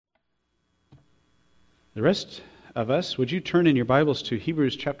The rest of us, would you turn in your Bibles to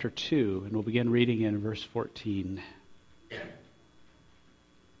Hebrews chapter 2, and we'll begin reading in verse 14.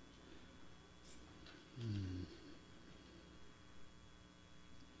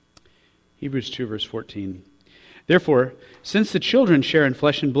 Hebrews 2, verse 14. Therefore, since the children share in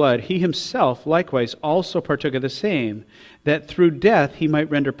flesh and blood, he himself likewise also partook of the same, that through death he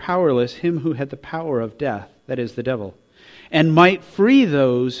might render powerless him who had the power of death, that is, the devil, and might free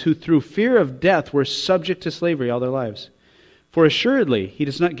those who through fear of death were subject to slavery all their lives. For assuredly he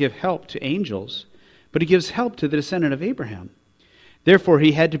does not give help to angels, but he gives help to the descendant of Abraham. Therefore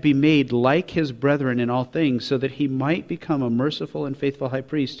he had to be made like his brethren in all things, so that he might become a merciful and faithful high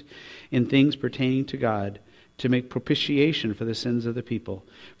priest in things pertaining to God, to make propitiation for the sins of the people.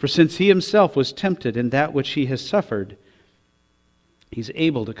 For since he himself was tempted in that which he has suffered, he's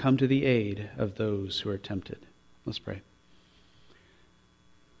able to come to the aid of those who are tempted. Let's pray.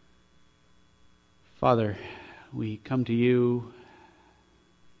 Father, we come to you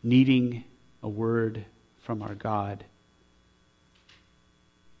needing a word from our God.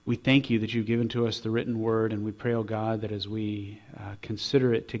 We thank you that you've given to us the written word, and we pray, O God, that as we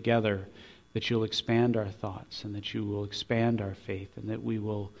consider it together, that you'll expand our thoughts, and that you will expand our faith, and that we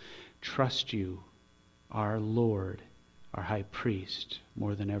will trust you, our Lord, our high priest,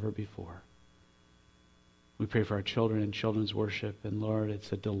 more than ever before. We pray for our children in children's worship, and Lord,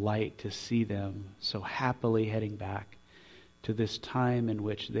 it's a delight to see them so happily heading back to this time in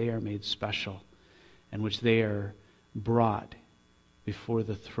which they are made special, and which they are brought before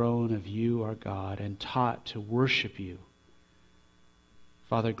the throne of you, our God, and taught to worship you.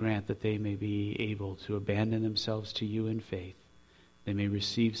 Father, grant that they may be able to abandon themselves to you in faith. They may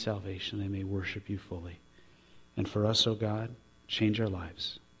receive salvation. They may worship you fully. And for us, O God, change our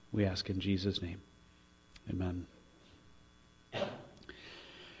lives. We ask in Jesus' name. Amen.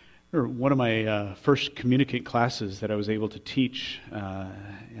 One of my first communicant classes that I was able to teach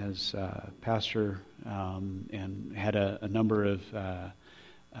as pastor, and had a number of,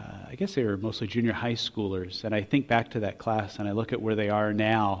 I guess they were mostly junior high schoolers. And I think back to that class and I look at where they are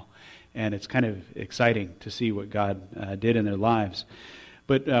now, and it's kind of exciting to see what God did in their lives.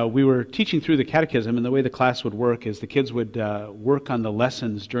 But we were teaching through the catechism, and the way the class would work is the kids would work on the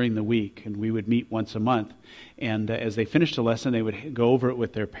lessons during the week, and we would meet once a month. And as they finished a lesson, they would go over it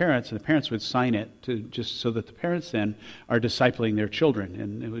with their parents, and the parents would sign it to just so that the parents then are discipling their children.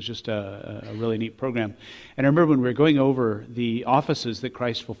 And it was just a really neat program. And I remember when we were going over the offices that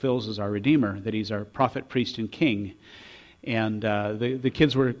Christ fulfills as our Redeemer, that he's our prophet, priest, and king. And the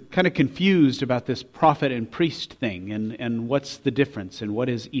kids were kind of confused about this prophet and priest thing, and what's the difference, and what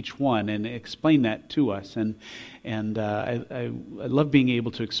is each one, and explain that to us. And I love being able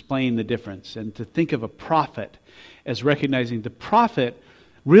to explain the difference, and to think of a prophet as recognizing the prophet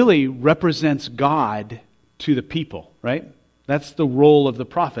really represents God to the people, right? That's the role of the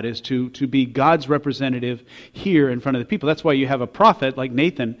prophet, is to be God's representative here in front of the people. That's why you have a prophet like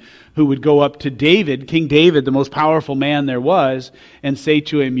Nathan who would go up to David, King David, the most powerful man there was, and say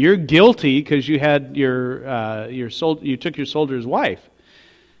to him, "You're guilty because you had you took your soldier's wife."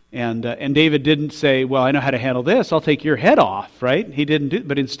 And David didn't say, "Well, I know how to handle this. I'll take your head off," right? He didn't do,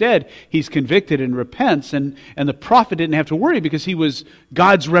 but instead he's convicted and repents, and the prophet didn't have to worry because he was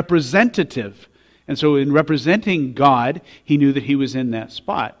God's representative. And so in representing God, he knew that he was in that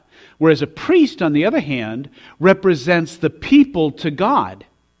spot. Whereas a priest, on the other hand, represents the people to God.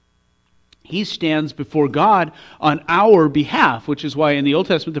 He stands before God on our behalf, which is why in the Old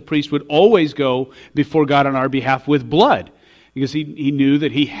Testament the priest would always go before God on our behalf with blood, because he knew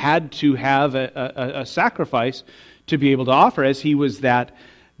that he had to have a sacrifice to be able to offer, as he was that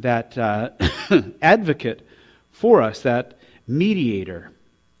advocate for us, that mediator.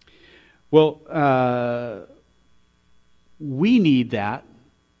 Well, we need that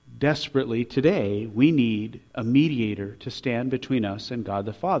desperately today. We need a mediator to stand between us and God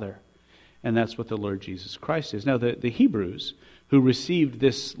the Father. And that's what the Lord Jesus Christ is. Now, the Hebrews who received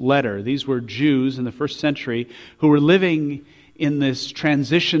this letter, these were Jews in the first century who were living in this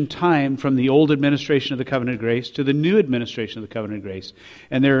transition time from the old administration of the covenant of grace to the new administration of the covenant of grace.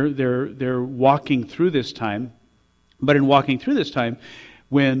 And they're walking through this time. But in walking through this time,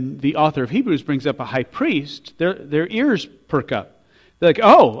 when the author of Hebrews brings up a high priest, their ears perk up. They're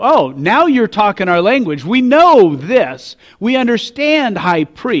like, now you're talking our language. We know this. We understand high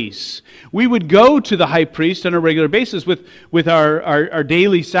priests. We would go to the high priest on a regular basis with our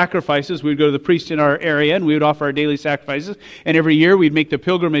daily sacrifices. We would go to the priest in our area and we would offer our daily sacrifices. And every year we'd make the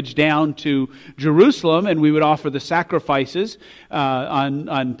pilgrimage down to Jerusalem and we would offer the sacrifices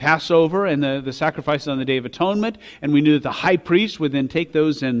on Passover and the sacrifices on the Day of Atonement. And we knew that the high priest would then take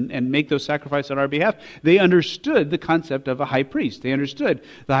those and make those sacrifices on our behalf. They understood the concept of a high priest. They understood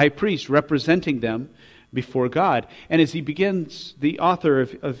the high priest representing them before God. And as he begins, the author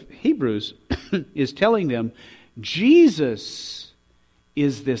of Hebrews is telling them, Jesus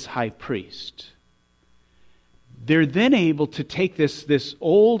is this high priest. They're then able to take this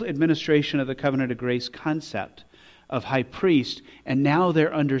old administration of the covenant of grace concept of high priest, and now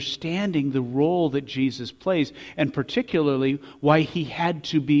they're understanding the role that Jesus plays, and particularly why he had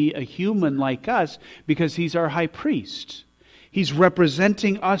to be a human like us, because he's our high priest. He's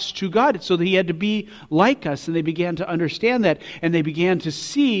representing us to God, so that he had to be like us, and they began to understand that, and they began to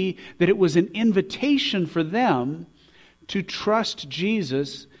see that it was an invitation for them to trust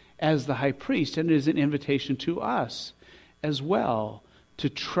Jesus as the high priest, and it is an invitation to us as well to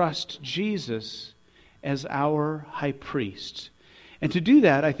trust Jesus as our high priest. And to do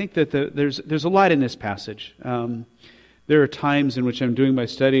that, I think that there's a lot in this passage. There are times in which I'm doing my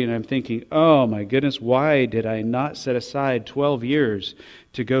study and I'm thinking, oh my goodness, why did I not set aside 12 years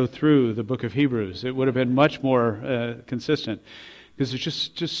to go through the book of Hebrews? It would have been much more consistent, because there's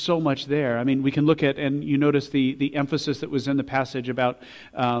just so much there. I mean, we can look at, and you notice the emphasis that was in the passage about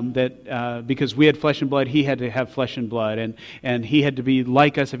that because we had flesh and blood, he had to have flesh and blood, and he had to be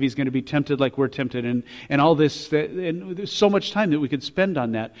like us if he's going to be tempted like we're tempted, and all this, and there's so much time that we could spend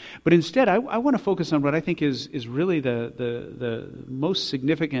on that. But instead, I want to focus on what I think is really the most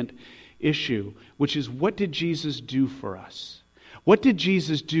significant issue, which is, what did Jesus do for us? What did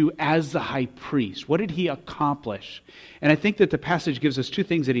Jesus do as the high priest? What did he accomplish? And I think that the passage gives us two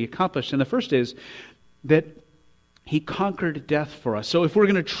things that he accomplished. And the first is that he conquered death for us. So if we're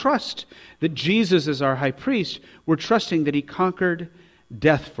going to trust that Jesus is our high priest, we're trusting that he conquered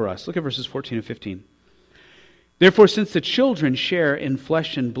death for us. Look at verses 14 and 15. Therefore, since the children share in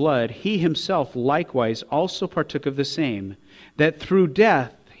flesh and blood, he himself likewise also partook of the same, that through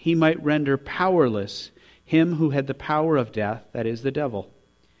death he might render powerless him who had the power of death, that is, the devil,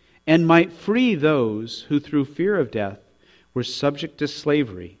 and might free those who through fear of death were subject to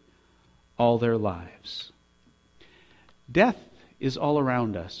slavery all their lives. Death is all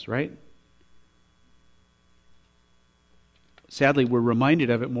around us, right? Sadly, we're reminded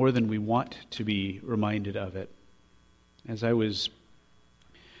of it more than we want to be reminded of it. As I was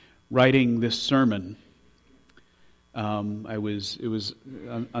writing this sermon, it was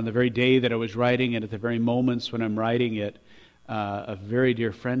on the very day that I was writing it, at the very moments when I'm writing it, a very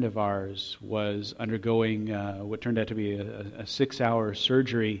dear friend of ours was undergoing what turned out to be a 6-hour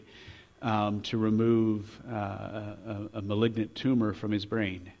surgery to remove a malignant tumor from his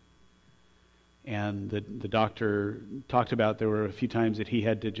brain. And the doctor talked about there were a few times that he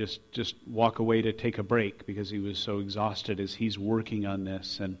had to just walk away to take a break because he was so exhausted as he's working on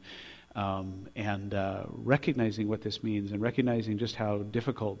this, and recognizing what this means, and recognizing just how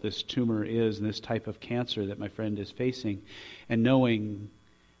difficult this tumor is and this type of cancer that my friend is facing, and knowing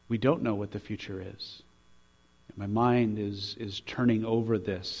we don't know what the future is. My mind is turning over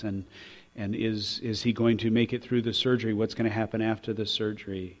this, and is he going to make it through the surgery? What's going to happen after the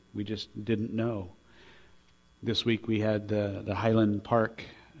surgery? We just didn't know. This week we had the Highland Park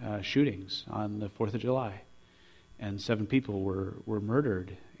shootings on the 4th of July, and 7 people were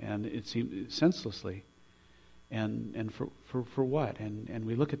murdered, and it seemed senselessly. And for what? And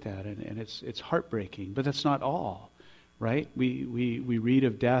we look at that, and it's heartbreaking. But that's not all, right? We read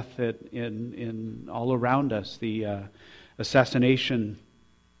of death in all around us. The assassination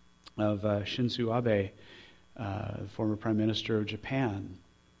of Shinzo Abe, former Prime Minister of Japan,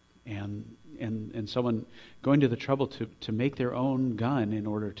 and someone going to the trouble to make their own gun in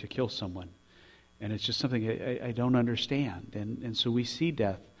order to kill someone. And it's just something I don't understand. And so we see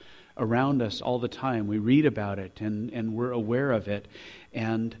death around us all the time. We read about it, and we're aware of it.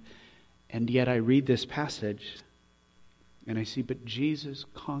 And yet I read this passage, and I see, but Jesus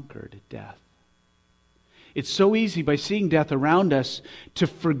conquered death. It's so easy by seeing death around us to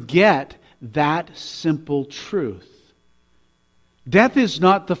forget that simple truth. Death is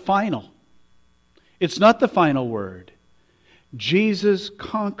not the final. It's not the final word. Jesus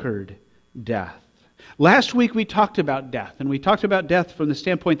conquered death. Last week we talked about death, and we talked about death from the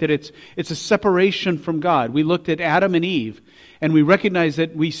standpoint that it's a separation from God. We looked at Adam and Eve, and we recognized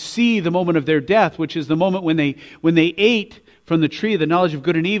that we see the moment of their death, which is the moment when they ate from the tree of the knowledge of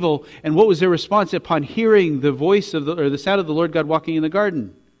good and evil. And what was their response upon hearing the voice of the sound of the Lord God walking in the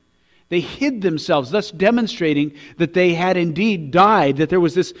garden? They hid themselves, thus demonstrating that they had indeed died, that there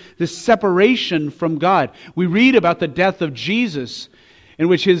was this separation from God. We read about the death of Jesus, in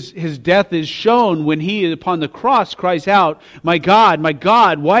which his death is shown when he, upon the cross, cries out, my God,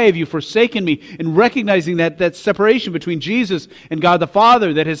 why have you forsaken me?" And recognizing that separation between Jesus and God the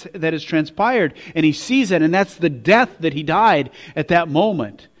Father that has transpired. And he sees it, and that's the death that he died at that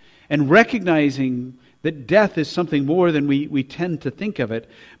moment. And recognizing that death is something more than we tend to think of it,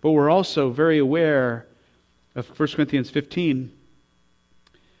 but we're also very aware of 1 Corinthians 15,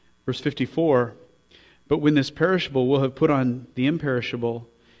 verse 54, "But when this perishable will have put on the imperishable,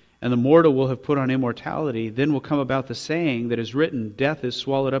 and the mortal will have put on immortality, then will come about the saying that is written, death is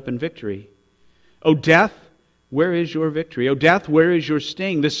swallowed up in victory. O death, where is your victory? O death, where is your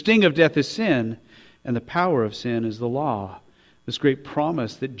sting? The sting of death is sin, and the power of sin is the law." This great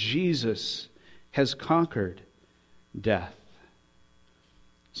promise that Jesus has conquered death.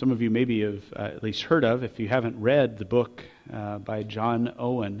 Some of you maybe have at least heard of, if you haven't read the book by John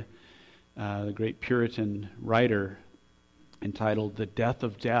Owen, the great Puritan writer, entitled "The Death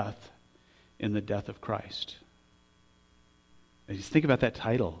of Death in the Death of Christ." And just think about that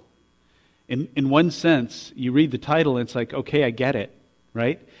title. In one sense, you read the title and it's like, okay, I get it,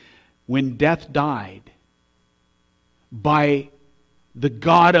 right? When death died by the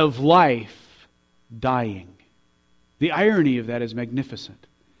God of life dying. The irony of that is magnificent.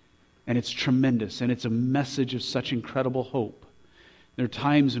 And it's tremendous. And it's a message of such incredible hope. There are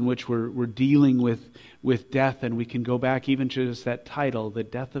times in which we're dealing with death, and we can go back even to just that title, "The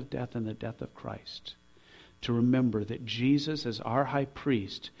Death of Death and the Death of Christ," to remember that Jesus, as our high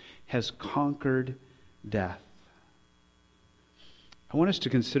priest, has conquered death. I want us to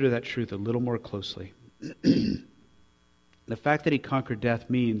consider that truth a little more closely. The fact that he conquered death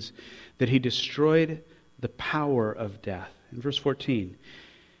means that he destroyed the power of death. In verse 14,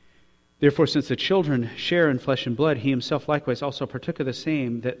 "Therefore, since the children share in flesh and blood, he himself likewise also partook of the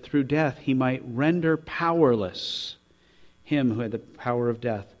same, that through death he might render powerless him who had the power of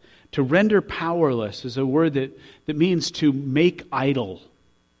death." To render powerless is a word that means to make idle.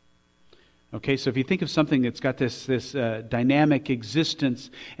 Okay, so if you think of something that's got this dynamic existence,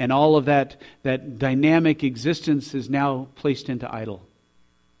 and all of that dynamic existence is now placed into idle.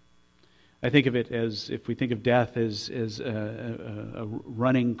 I think of it as, if we think of death as a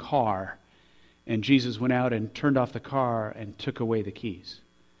running car, and Jesus went out and turned off the car and took away the keys.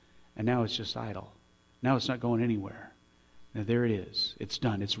 And now it's just idle. Now it's not going anywhere. Now there it is. It's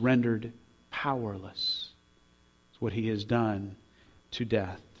done. It's rendered powerless. It's what he has done to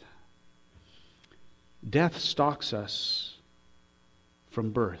death. Death stalks us from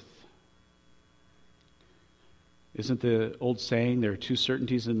birth. Isn't the old saying, there are two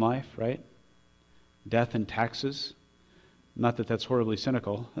certainties in life, right? Death and taxes. Not that that's horribly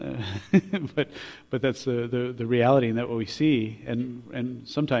cynical, but that's the reality, and that what we see. And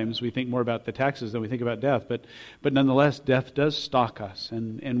sometimes we think more about the taxes than we think about death. But nonetheless, death does stalk us,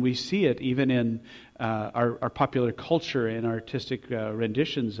 and we see it even in our popular culture and artistic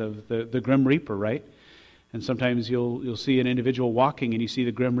renditions of the Grim Reaper, right? And sometimes you'll see an individual walking and you see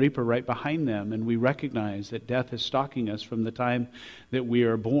the Grim Reaper right behind them, and we recognize that death is stalking us from the time that we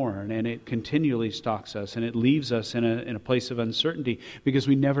are born, and it continually stalks us, and it leaves us in a place of uncertainty because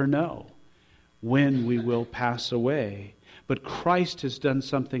we never know when we will pass away. But Christ has done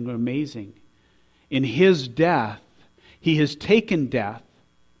something amazing. In his death, he has taken death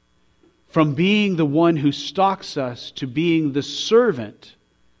from being the one who stalks us to being the servant,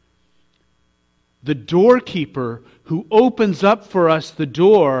 the doorkeeper who opens up for us the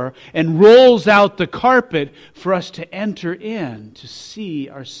door and rolls out the carpet for us to enter in to see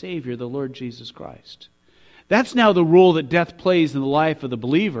our Savior, the Lord Jesus Christ. That's now the role that death plays in the life of the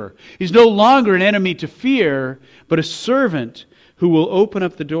believer. He's no longer an enemy to fear, but a servant who will open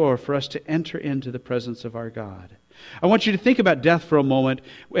up the door for us to enter into the presence of our God. I want you to think about death for a moment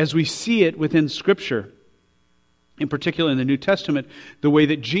as we see it within Scripture. In particular in the New Testament, the way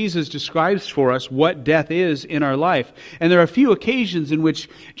that Jesus describes for us what death is in our life. And there are a few occasions in which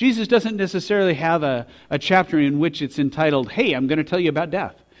Jesus doesn't necessarily have a chapter in which it's entitled, "Hey, I'm going to tell you about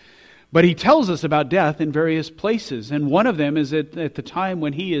death." But he tells us about death in various places. And one of them is at the time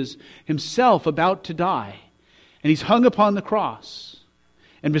when he is himself about to die. And he's hung upon the cross.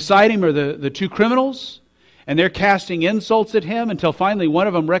 And beside him are the two criminals. And they're casting insults at him until finally one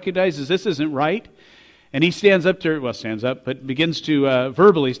of them recognizes this isn't right. And he begins to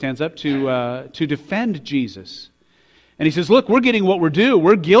verbally stands up to defend Jesus. And he says, "Look, we're getting what we're due.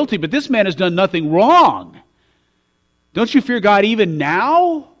 We're guilty, but this man has done nothing wrong." Don't you fear God even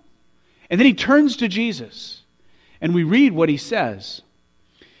now? And then he turns to Jesus, and we read what he says.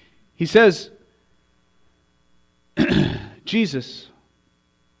 He says, Jesus,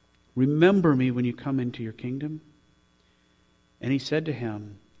 remember me when you come into your kingdom. And he said to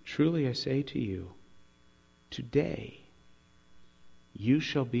him, truly I say to you, today you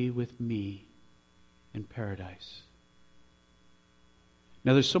shall be with me in paradise.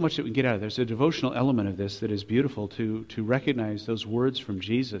 Now there's so much that we can get out of it. There's a devotional element of this that is beautiful to recognize those words from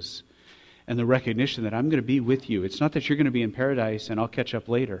Jesus and the recognition that I'm going to be with you. It's not that you're going to be in paradise and I'll catch up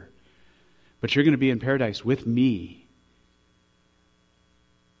later, but you're going to be in paradise with me.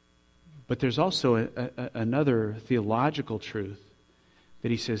 But there's also another theological truth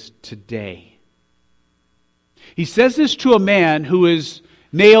that he says, today. He says this to a man who is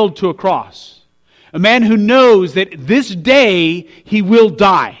nailed to a cross. A man who knows that this day he will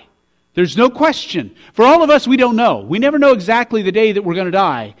die. There's no question. For all of us, we don't know. We never know exactly the day that we're going to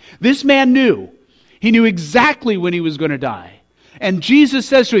die. This man knew. He knew exactly when he was going to die. And Jesus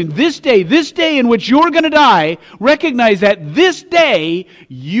says to him, this day in which you're going to die, recognize that this day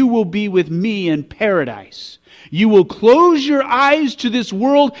you will be with me in paradise. You will close your eyes to this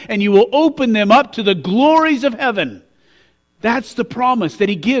world and you will open them up to the glories of heaven. That's the promise that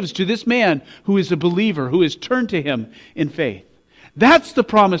he gives to this man who is a believer, who has turned to him in faith. That's the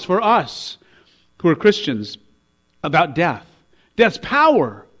promise for us who are Christians about death. Death's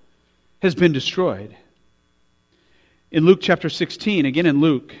power has been destroyed. In Luke chapter 16, again in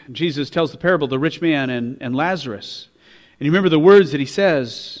Luke, Jesus tells the parable of the rich man and Lazarus. And you remember the words that he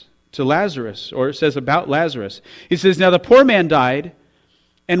says to Lazarus, or it says about Lazarus. He says, now the poor man died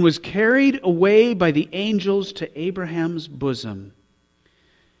and was carried away by the angels to Abraham's bosom.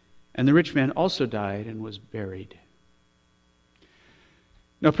 And the rich man also died and was buried.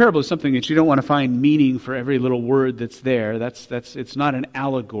 Now, a parable is something that you don't want to find meaning for every little word that's there. It's not an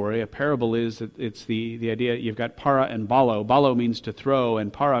allegory. A parable is, it's the idea, you've got para and balo. Balo means to throw,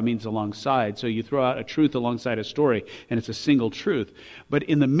 and para means alongside. So you throw out a truth alongside a story, and it's a single truth. But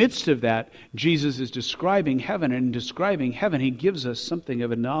in the midst of that, Jesus is describing heaven, and in describing heaven, he gives us something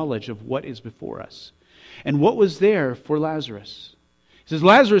of a knowledge of what is before us. And what was there for Lazarus? He says,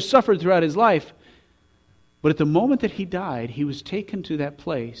 Lazarus suffered throughout his life, but at the moment that he died, he was taken to that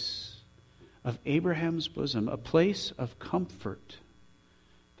place of Abraham's bosom, a place of comfort,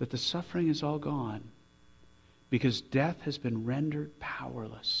 that the suffering is all gone because death has been rendered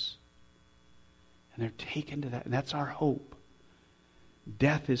powerless. And they're taken to that, and that's our hope.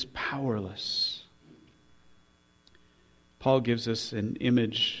 Death is powerless. Paul gives us an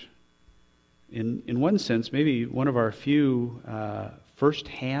image, in one sense, maybe one of our few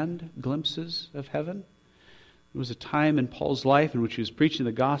first-hand glimpses of heaven. There was a time in Paul's life in which he was preaching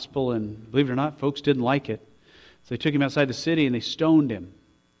the gospel, and believe it or not, folks didn't like it. So they took him outside the city and they stoned him.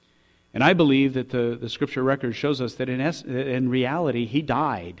 And I believe that the scripture record shows us that in reality, he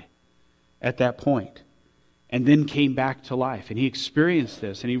died at that point and then came back to life. And he experienced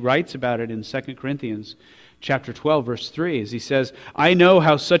this, and he writes about it in 2 Corinthians chapter 12, verse 3, as he says, I know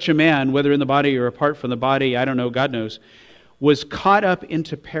how such a man, whether in the body or apart from the body, I don't know, God knows, was caught up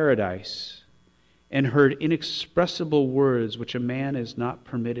into paradise and heard inexpressible words which a man is not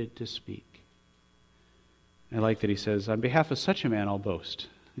permitted to speak. I like that he says, on behalf of such a man I'll boast.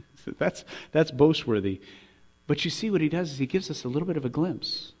 That's boastworthy. But you see what he does is he gives us a little bit of a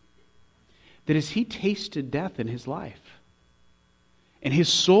glimpse. That as he tasted death in his life, and his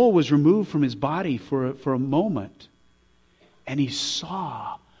soul was removed from his body for a moment, and he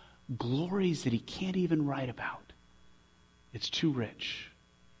saw glories that he can't even write about. It's too rich.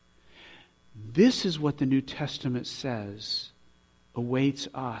 This is what the New Testament says awaits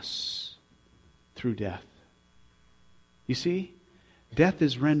us through death. You see, death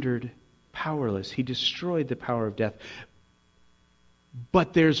is rendered powerless. He destroyed the power of death.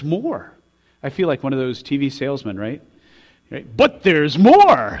 But there's more. I feel like one of those TV salesmen, right? But there's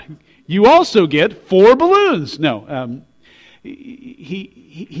more. You also get 4 balloons. No,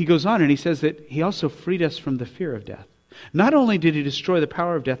 he goes on and he says that he also freed us from the fear of death. Not only did he destroy the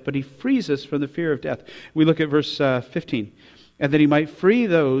power of death, but he frees us from the fear of death. We look at verse 15. And that he might free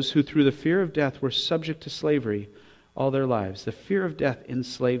those who through the fear of death were subject to slavery all their lives. The fear of death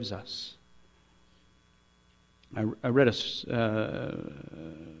enslaves us. I read a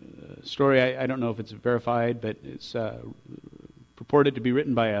story, I don't know if it's verified, but it's purported to be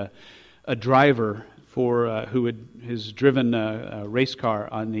written by a driver who has driven a race car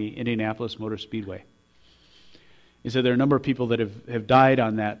on the Indianapolis Motor Speedway. He said there are a number of people that have died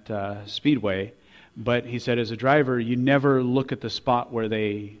on that speedway, but he said as a driver, you never look at the spot where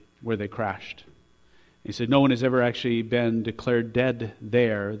they crashed. He said no one has ever actually been declared dead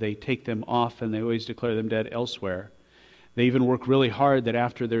there. They take them off and they always declare them dead elsewhere. They even work really hard that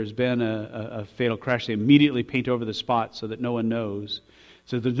after there's been a fatal crash, they immediately paint over the spot so that no one knows.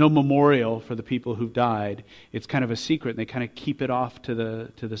 So there's no memorial for the people who've died. It's kind of a secret, and they kind of keep it off to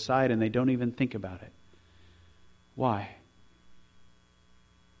the side, and they don't even think about it. Why?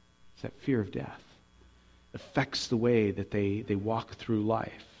 It's that fear of death. It affects the way that they walk through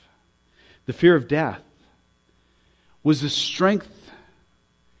life. The fear of death was the strength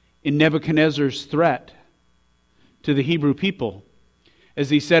in Nebuchadnezzar's threat to the Hebrew people.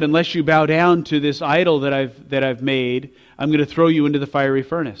 As he said, unless you bow down to this idol that I've made, I'm going to throw you into the fiery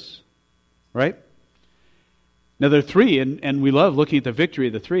furnace. Right? Now there are three, and we love looking at the victory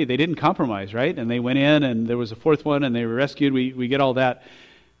of the three. They didn't compromise, right? And they went in, and there was a fourth one, and they were rescued. We get all that.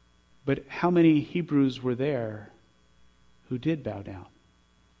 But how many Hebrews were there who did bow down?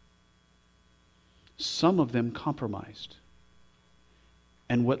 Some of them compromised.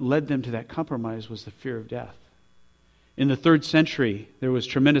 And what led them to that compromise was the fear of death. In the 3rd century, there was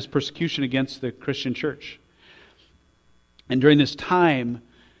tremendous persecution against the Christian church. And during this time,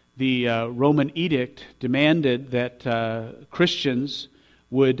 the Roman edict demanded that Christians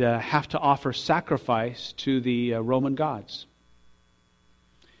would have to offer sacrifice to the Roman gods.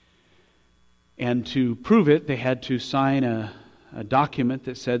 And to prove it, they had to sign a document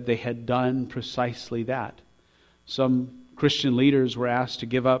that said they had done precisely that. Some Christian leaders were asked to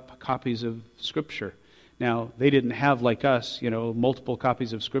give up copies of Scripture. Now, they didn't have, like us, multiple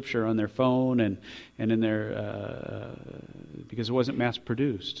copies of Scripture on their phone and in their, because it wasn't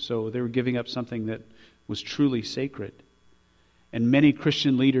mass-produced. So they were giving up something that was truly sacred. And many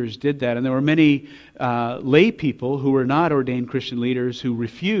Christian leaders did that. And there were many lay people who were not ordained Christian leaders who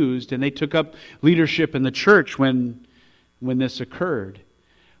refused, and they took up leadership in the church when this occurred.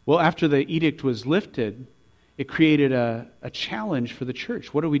 Well, after the edict was lifted, it created a challenge for the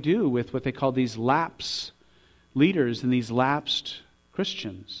church. What do we do with what they call these lapse leaders and these lapsed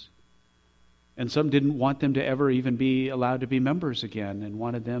Christians? And some didn't want them to ever even be allowed to be members again and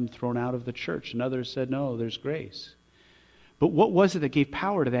wanted them thrown out of the church. And others said, no, there's grace. But what was it that gave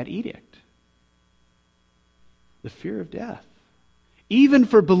power to that edict? The fear of death. Even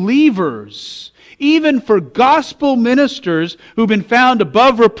for believers, even for gospel ministers who've been found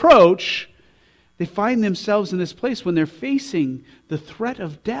above reproach, they find themselves in this place when they're facing the threat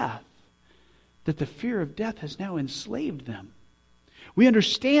of death, that the fear of death has now enslaved them. We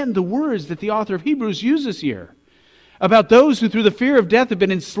understand the words that the author of Hebrews uses here about those who through the fear of death have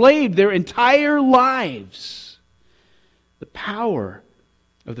been enslaved their entire lives. The power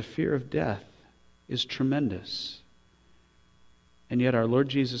of the fear of death is tremendous. And yet our Lord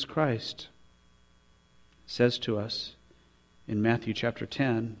Jesus Christ says to us in Matthew chapter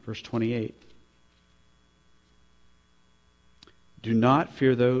 10, verse 28, do not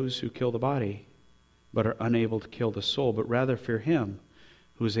fear those who kill the body, but are unable to kill the soul, but rather fear him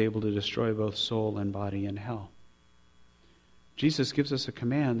who is able to destroy both soul and body in hell. Jesus gives us a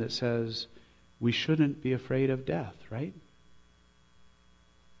command that says we shouldn't be afraid of death, right?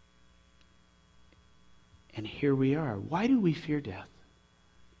 And here we are. Why do we fear death?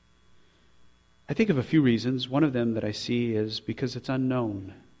 I think of a few reasons. One of them that I see is because it's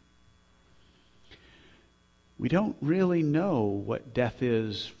unknown. We don't really know what death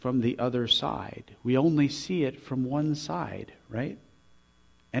is from the other side. We only see it from one side, right?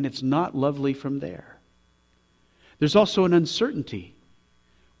 And it's not lovely from there. There's also an uncertainty.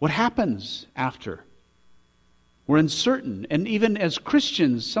 What happens after? We're uncertain. And even as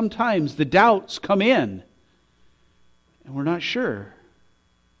Christians, sometimes the doubts come in. And we're not sure.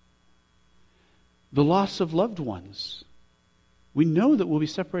 The loss of loved ones. We know that we'll be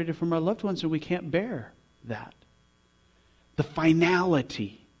separated from our loved ones and we can't bear that. The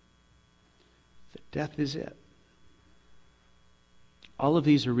finality. That death is it. All of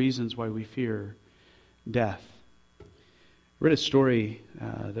these are reasons why we fear death. I read a story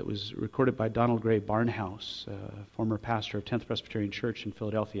that was recorded by Donald Gray Barnhouse, former pastor of 10th Presbyterian Church in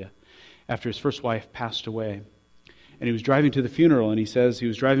Philadelphia, after his first wife passed away. And he was driving to the funeral, and he says he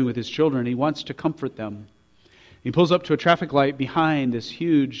was driving with his children. He wants to comfort them. He pulls up to a traffic light behind this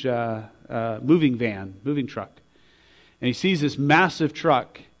huge moving truck. And he sees this massive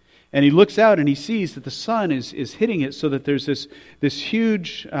truck. And he looks out and he sees that the sun is hitting it so that there's this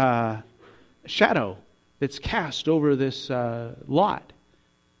huge shadow that's cast over this lot.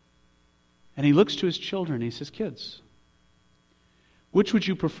 And he looks to his children and he says, kids, which would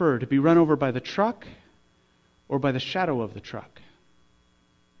you prefer, to be run over by the truck or by the shadow of the truck?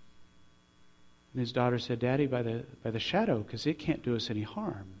 And his daughter said, Daddy, by the shadow, because it can't do us any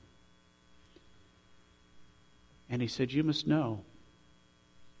harm. And he said, you must know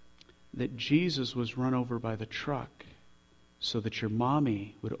that Jesus was run over by the truck so that your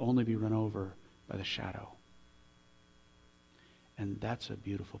mommy would only be run over by the shadow. And that's a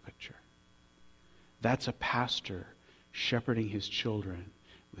beautiful picture. That's a pastor shepherding his children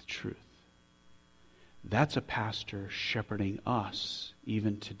with truth. That's a pastor shepherding us,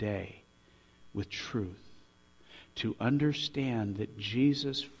 even today, with truth. To understand that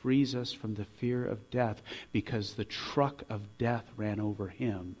Jesus frees us from the fear of death because the truck of death ran over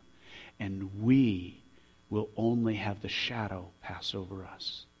him, and we will only have the shadow pass over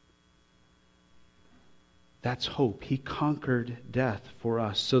us. That's hope. He conquered death for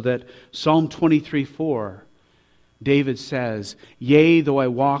us. So that Psalm 23:4, David says, yea, though I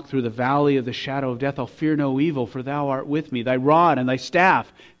walk through the valley of the shadow of death, I'll fear no evil, for thou art with me. Thy rod and thy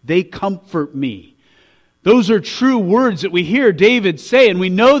staff, they comfort me. Those are true words that we hear David say, and we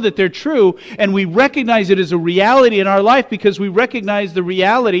know that they're true, and we recognize it as a reality in our life because we recognize the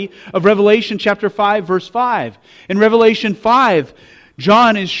reality of Revelation chapter 5, verse 5. In Revelation 5,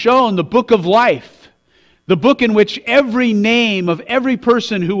 John is shown the book of life, the book in which every name of every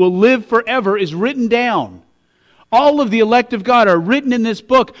person who will live forever is written down. All of the elect of God are written in this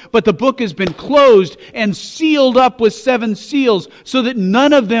book, but the book has been closed and sealed up with 7 seals so that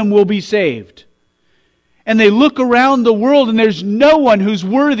none of them will be saved. And they look around the world and there's no one who's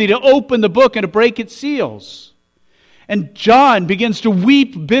worthy to open the book and to break its seals. And John begins to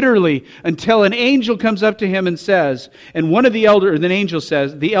weep bitterly until an angel comes up to him and says, and the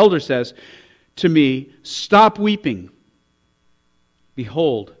elder says to me, stop weeping.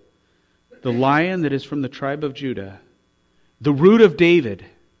 Behold, the Lion that is from the tribe of Judah, the root of David,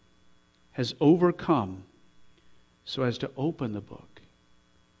 has overcome so as to open the book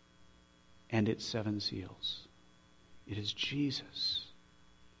and its 7 seals. It is Jesus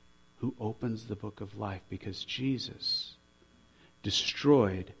who opens the book of life because Jesus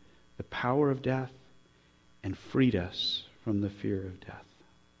destroyed the power of death and freed us from the fear of death.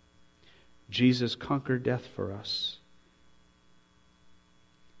 Jesus conquered death for us.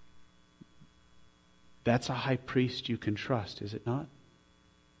 That's a high priest you can trust, is it not?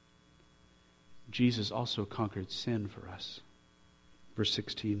 Jesus also conquered sin for us. Verse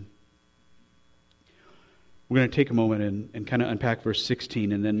 16. We're going to take a moment and kind of unpack verse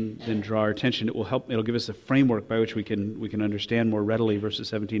 16 and then draw our attention. It'll give us a framework by which we can understand more readily verses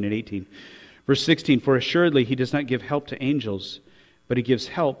 17 and 18. Verse 16, for assuredly he does not give help to angels, but he gives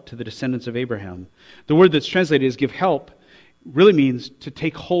help to the descendants of Abraham. The word that's translated as give help really means to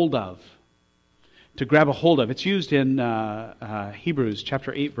take hold of, to grab a hold of. It's used in Hebrews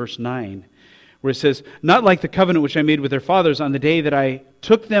chapter 8, verse 9, where it says, not like the covenant which I made with their fathers on the day that I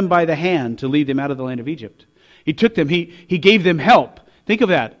took them by the hand to lead them out of the land of Egypt. He took them, he gave them help. Think of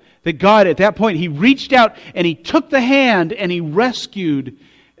that. That God, at that point, he reached out and he took the hand and he rescued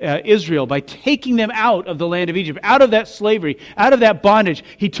Israel by taking them out of the land of Egypt, out of that slavery, out of that bondage.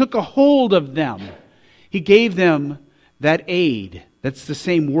 He took a hold of them. He gave them that aid. That's the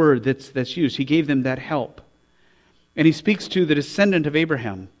same word that's used. He gave them that help. And he speaks to the descendant of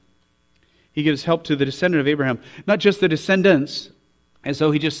Abraham. He gives help to the descendant of Abraham. Not just the descendants, as though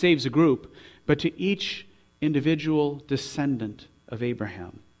he just saves a group, but to each individual descendant of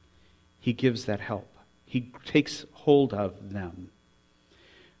Abraham. He gives that help. He takes hold of them.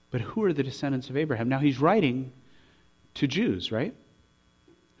 But who are the descendants of Abraham? Now he's writing to Jews, right?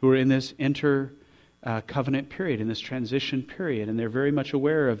 Who are in this covenant period, in this transition period, and they're very much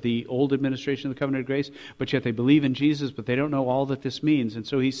aware of the old administration of the covenant of grace, but yet they believe in Jesus, but they don't know all that this means. And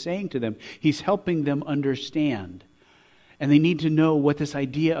so he's saying to them, he's helping them understand. And they need to know what this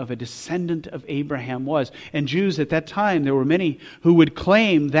idea of a descendant of Abraham was. And Jews at that time, there were many who would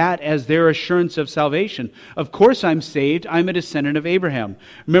claim that as their assurance of salvation. Of course I'm saved. I'm a descendant of Abraham.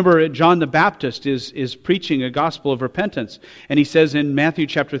 Remember, John the Baptist is preaching a gospel of repentance. And he says in Matthew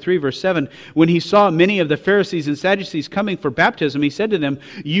chapter 3, verse 7, when he saw many of the Pharisees and Sadducees coming for baptism, he said to them,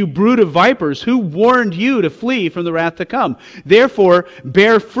 you brood of vipers, who warned you to flee from the wrath to come? Therefore,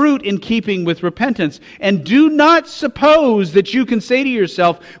 bear fruit in keeping with repentance. And do not suppose that you can say to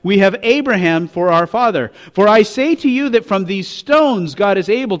yourself, we have Abraham for our father. For I say to you that from these stones God is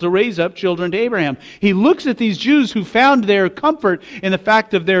able to raise up children to Abraham. He looks at these Jews who found their comfort in the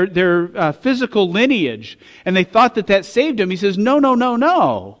fact of their physical lineage, and they thought that saved them. He says,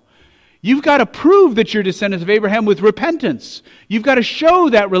 no. You've got to prove that you're descendants of Abraham with repentance. You've got to show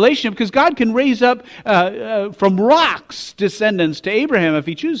that relationship, because God can raise up from rocks descendants to Abraham if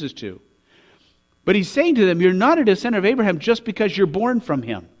He chooses to. But He's saying to them, you're not a descendant of Abraham just because you're born from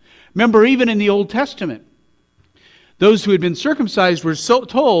him. Remember, even in the Old Testament, Those who had been circumcised were so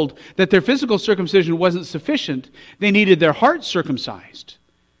told that their physical circumcision wasn't sufficient. They needed their heart circumcised.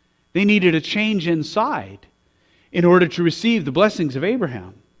 They needed a change inside in order to receive the blessings of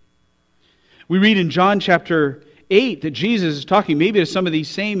Abraham. We read in John chapter 8 that Jesus is talking maybe to some of these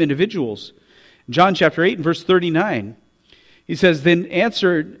same individuals. John chapter 8 and verse 39. He says, they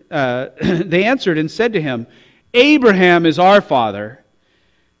answered and said to him, Abraham is our father.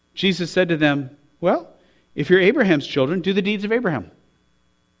 Jesus said to them, well, if you're Abraham's children, do the deeds of Abraham.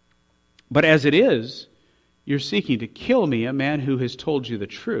 But as it is, you're seeking to kill me, a man who has told you the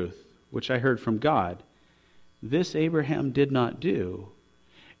truth, which I heard from God. This Abraham did not do.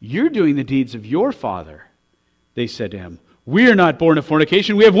 You're doing the deeds of your father. They said to him, we are not born of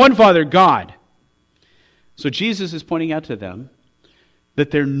fornication. We have one Father, God. So Jesus is pointing out to them that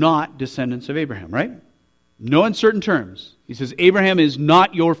they're not descendants of Abraham, right? No uncertain terms. He says, Abraham is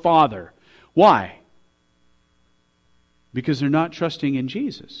not your father. Why? Because they're not trusting in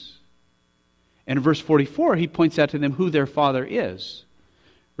Jesus. And in verse 44, he points out to them who their father is.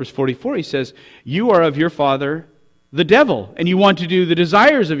 Verse 44, he says, you are of your father, the devil, and you want to do the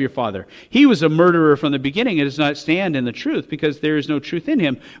desires of your father. He was a murderer from the beginning and does not stand in the truth, because there is no truth in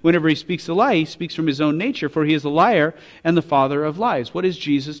him. Whenever he speaks a lie, he speaks from his own nature, for he is a liar and the father of lies. What is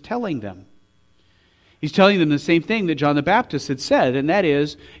Jesus telling them? He's telling them the same thing that John the Baptist had said, and that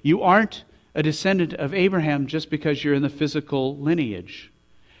is, you aren't a descendant of Abraham just because you're in the physical lineage.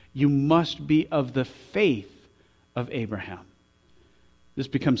 You must be of the faith of Abraham. This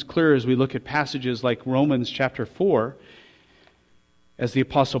becomes clear as we look at passages like Romans chapter 4, as the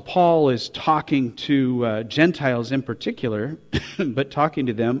Apostle Paul is talking to Gentiles in particular, but talking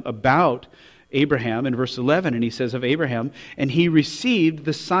to them about Abraham in verse 11, and he says of Abraham, and he received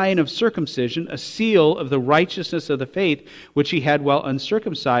the sign of circumcision, a seal of the righteousness of the faith which he had while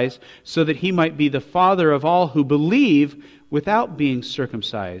uncircumcised, so that he might be the father of all who believe without being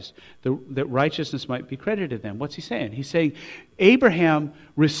circumcised, that righteousness might be credited to them. What's he saying? He's saying Abraham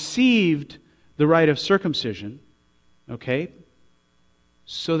received the rite of circumcision, okay,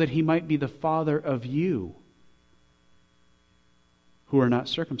 so that he might be the father of you who are not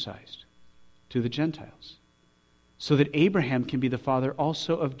circumcised, to the Gentiles, so that Abraham can be the father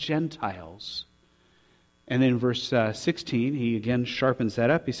also of Gentiles. And then in verse 16, he again sharpens that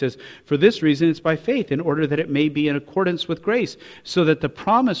up. He says, for this reason it's by faith, in order that it may be in accordance with grace, so that the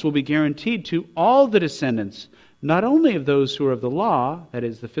promise will be guaranteed to all the descendants, not only of those who are of the law, that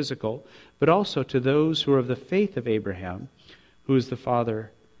is the physical, but also to those who are of the faith of Abraham, who is the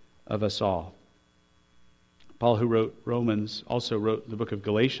father of us all. Paul, who wrote Romans, also wrote the book of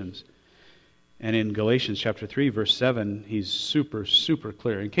Galatians. And in Galatians chapter 3, verse 7, he's super, super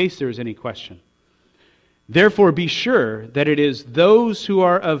clear, in case there is any question. Therefore be sure that it is those who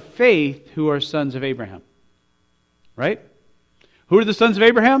are of faith who are sons of Abraham. Right? Who are the sons of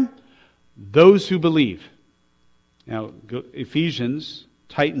Abraham? Those who believe. Now, Ephesians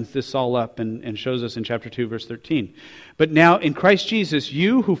tightens this all up and shows us in chapter 2, verse 13. But now in Christ Jesus,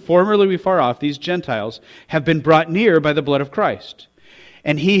 you who formerly were far off, these Gentiles, have been brought near by the blood of Christ.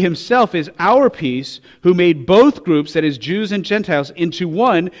 And he himself is our peace, who made both groups, that is, Jews and Gentiles, into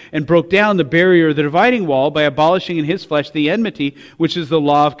one, and broke down the barrier of the dividing wall by abolishing in his flesh the enmity, which is the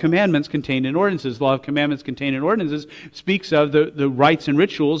law of commandments contained in ordinances. The law of commandments contained in ordinances speaks of the rites and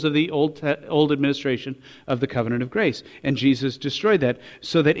rituals of the old administration of the covenant of grace. And Jesus destroyed that,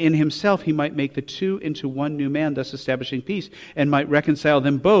 so that in himself he might make the two into one new man, thus establishing peace, and might reconcile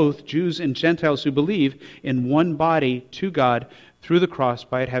them both, Jews and Gentiles who believe, in one body to God, through the cross,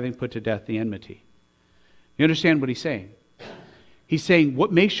 by it having put to death the enmity. You understand what he's saying? He's saying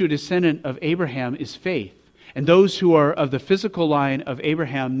what makes you a descendant of Abraham is faith. And those who are of the physical line of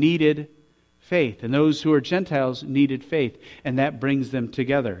Abraham needed faith. And those who are Gentiles needed faith. And that brings them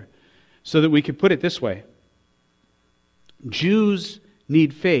together. So that we could put it this way. Jews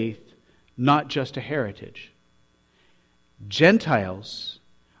need faith, not just a heritage. Gentiles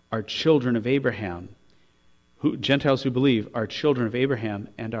are children of Abraham. Gentiles who believe are children of Abraham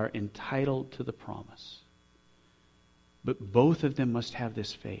and are entitled to the promise. But both of them must have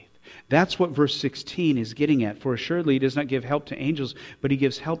this faith. That's what verse 16 is getting at. For assuredly he does not give help to angels, but he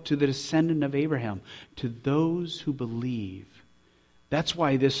gives help to the descendant of Abraham, to those who believe. That's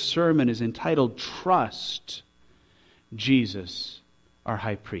why this sermon is entitled, Trust Jesus, our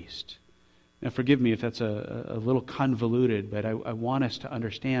high priest. Now forgive me if that's a little convoluted, but I want us to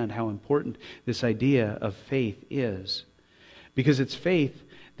understand how important this idea of faith is. Because it's faith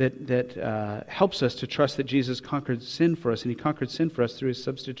that helps us to trust that Jesus conquered sin for us, and he conquered sin for us through his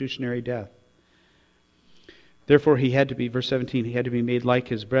substitutionary death. Therefore he had to be, verse 17, he had to be made like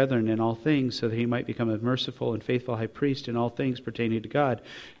his brethren in all things, so that he might become a merciful and faithful high priest in all things pertaining to God,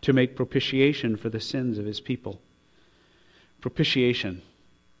 to make propitiation for the sins of his people. Propitiation.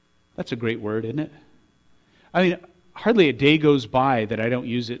 That's a great word, isn't it? I mean, hardly a day goes by that I don't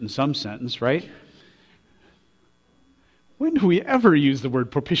use it in some sentence, right? When do we ever use the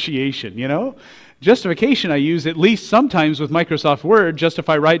word propitiation, you know? Justification I use at least sometimes with Microsoft Word,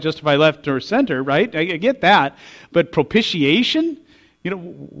 justify right, justify left, or center, right? I get that. But propitiation? You know,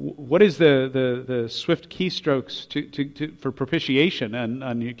 what is the swift keystrokes for propitiation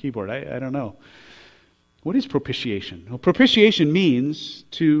on your keyboard? I don't know. What is propitiation? Well, propitiation means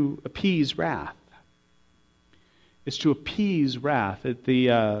to appease wrath. It's to appease wrath.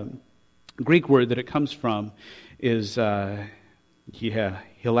 The Greek word that it comes from is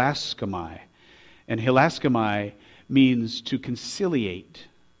hilaskomai. And hilaskomai means to conciliate,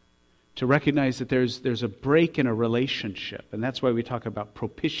 to recognize that there's a break in a relationship. And that's why we talk about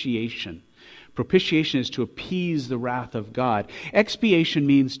propitiation. Propitiation is to appease the wrath of God. Expiation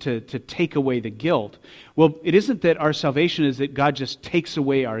means to take away the guilt. Well, it isn't that our salvation is that God just takes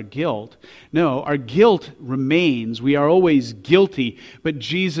away our guilt. No, our guilt remains. We are always guilty, but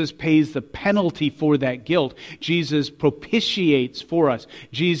Jesus pays the penalty for that guilt. Jesus propitiates for us.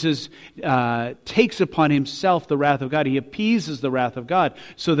 Jesus takes upon himself the wrath of God. He appeases the wrath of God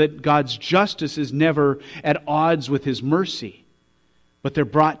so that God's justice is never at odds with his mercy, but they're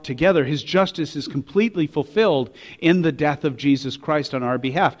brought together. His justice is completely fulfilled in the death of Jesus Christ on our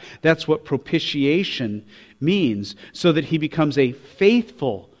behalf. That's what propitiation means, so that he becomes a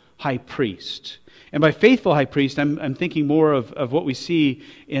faithful high priest. And by faithful high priest, I'm thinking more of what we see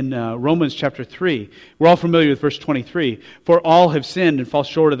in Romans chapter 3. We're all familiar with verse 23. For all have sinned and fall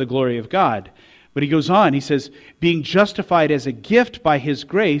short of the glory of God. But he goes on, he says, being justified as a gift by his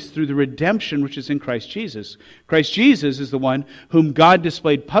grace through the redemption which is in Christ Jesus. Christ Jesus is the one whom God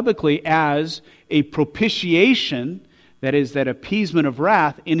displayed publicly as a propitiation, that is, that appeasement of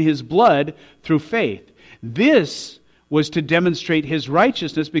wrath in his blood through faith. This was to demonstrate his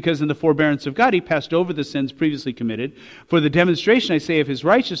righteousness, because in the forbearance of God he passed over the sins previously committed, for the demonstration, I say, of his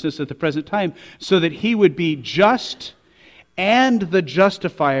righteousness at the present time, so that he would be just and the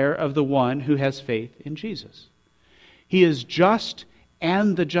justifier of the one who has faith in Jesus. He is just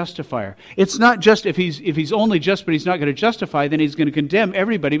and the justifier. It's not just if he's only just but he's not going to justify, then he's going to condemn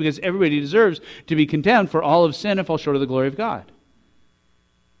everybody, because everybody deserves to be condemned, for all have sinned and fall short of the glory of God.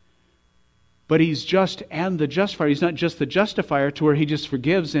 But he's just and the justifier. He's not just the justifier to where he just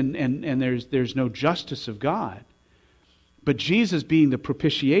forgives and there's no justice of God. But Jesus being the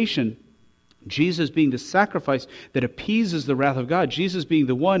propitiation, Jesus being the sacrifice that appeases the wrath of God, Jesus being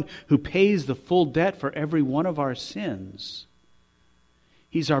the one who pays the full debt for every one of our sins.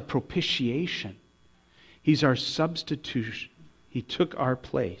 He's our propitiation. He's our substitution. He took our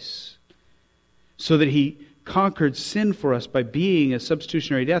place so that he conquered sin for us by being a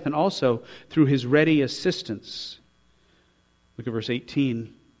substitutionary death, and also through his ready assistance. Look at verse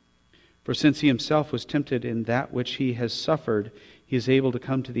 18. For since he himself was tempted in that which he has suffered, he is able to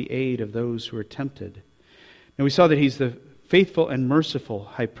come to the aid of those who are tempted. Now we saw that he's the faithful and merciful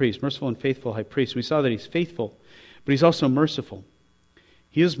high priest, merciful and faithful high priest. We saw that he's faithful, but he's also merciful.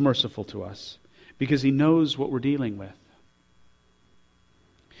 He is merciful to us because he knows what we're dealing with.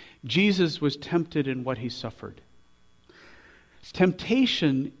 Jesus was tempted in what he suffered.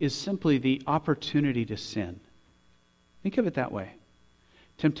 Temptation is simply the opportunity to sin. Think of it that way.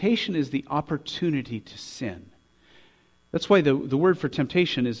 Temptation is the opportunity to sin. That's why the word for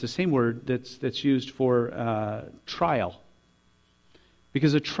temptation is the same word that's used for trial.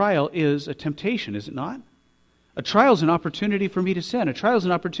 Because a trial is a temptation, is it not? A trial is an opportunity for me to sin. A trial is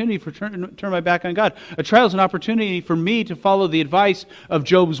an opportunity for turn my back on God. A trial is an opportunity for me to follow the advice of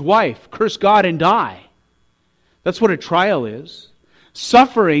Job's wife, curse God and die. That's what a trial is.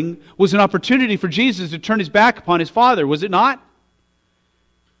 Suffering was an opportunity for Jesus to turn his back upon his Father, was it not?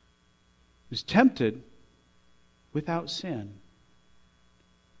 He was tempted without sin.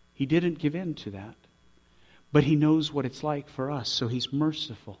 He didn't give in to that. But he knows what it's like for us, so he's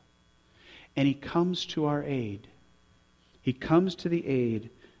merciful. And he comes to our aid. He comes to the aid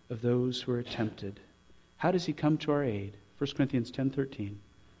of those who are tempted. How does he come to our aid? 1 Corinthians 10:13.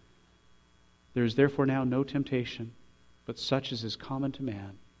 There is therefore now no temptation, but such as is common to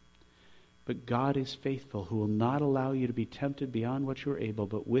man. But God is faithful, who will not allow you to be tempted beyond what you are able,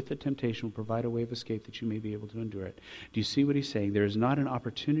 but with the temptation will provide a way of escape that you may be able to endure it. Do you see what he's saying? There is not an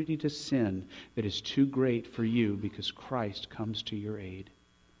opportunity to sin that is too great for you, because Christ comes to your aid.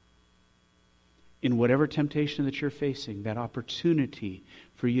 in whatever temptation that you're facing, that opportunity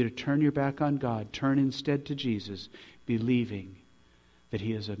for you to turn your back on God, turn instead to Jesus, believing that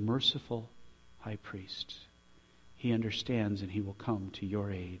He is a merciful high priest. He understands and He will come to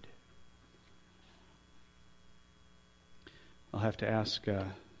your aid. I'll have to ask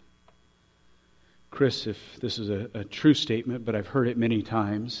Chris if this is a true statement, but I've heard it many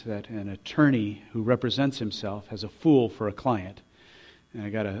times, that an attorney who represents himself has a fool for a client. And I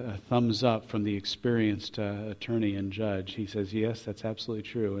got a thumbs up from the experienced attorney and judge. He says, yes, that's absolutely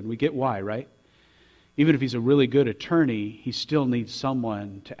true. And we get why, right? Even if he's a really good attorney, he still needs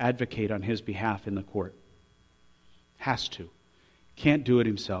someone to advocate on his behalf in the court. Has to. Can't do it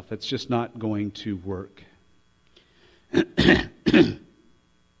himself. That's just not going to work.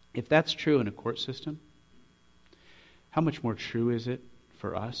 If that's true in a court system, how much more true is it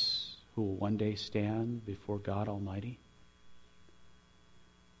for us who will one day stand before God Almighty?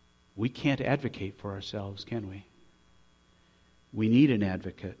 We can't advocate for ourselves, can we? We need an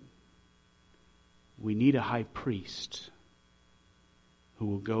advocate. We need a high priest who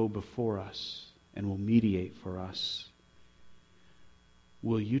will go before us and will mediate for us.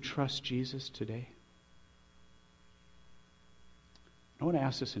 Will you trust Jesus today? I want to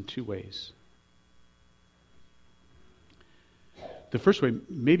ask this in two ways. The first way,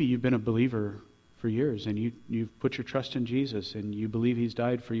 maybe you've been a believer for years and you've put your trust in Jesus and you believe He's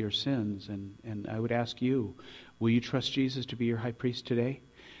died for your sins. And I would ask you, will you trust Jesus to be your high priest today?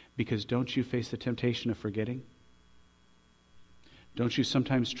 Because don't you face the temptation of forgetting? Don't you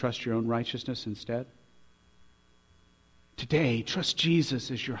sometimes trust your own righteousness instead? Today, trust Jesus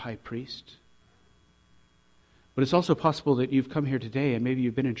as your high priest. But it's also possible that you've come here today and maybe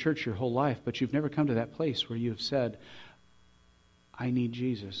you've been in church your whole life, but you've never come to that place where you have said, I need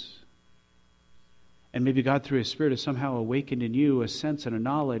Jesus. And maybe God through His Spirit has somehow awakened in you a sense and a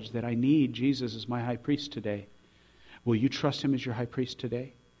knowledge that I need Jesus as my high priest today. Will you trust Him as your high priest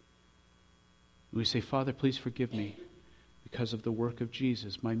today? We say, Father, please forgive me because of the work of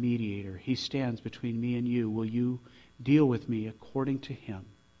Jesus, my mediator. He stands between me and you. Will you deal with me according to Him?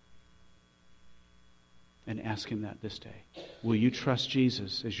 And ask Him that this day. Will you trust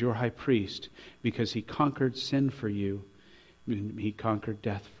Jesus as your high priest because He conquered sin for you? He conquered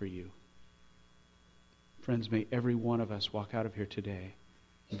death for you. Friends, may every one of us walk out of here today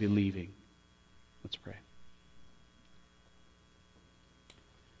believing. Let's pray.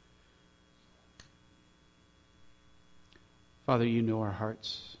 Father, you know our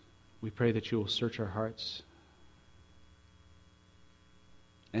hearts. We pray that you will search our hearts.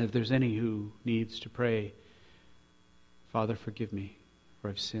 And if there's any who needs to pray, Father, forgive me, for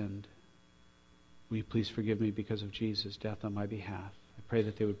I've sinned. Will you please forgive me because of Jesus' death on my behalf? I pray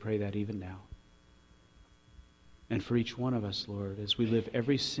that they would pray that even now. And for each one of us, Lord, as we live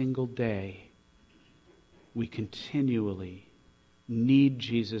every single day, we continually need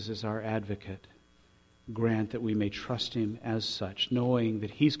Jesus as our advocate. Grant that we may trust Him as such, knowing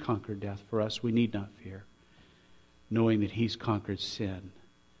that He's conquered death for us, we need not fear. Knowing that He's conquered sin,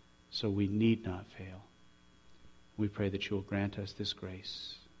 so we need not fail. We pray that you will grant us this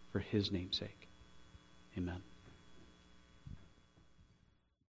grace for His name's sake. Amen.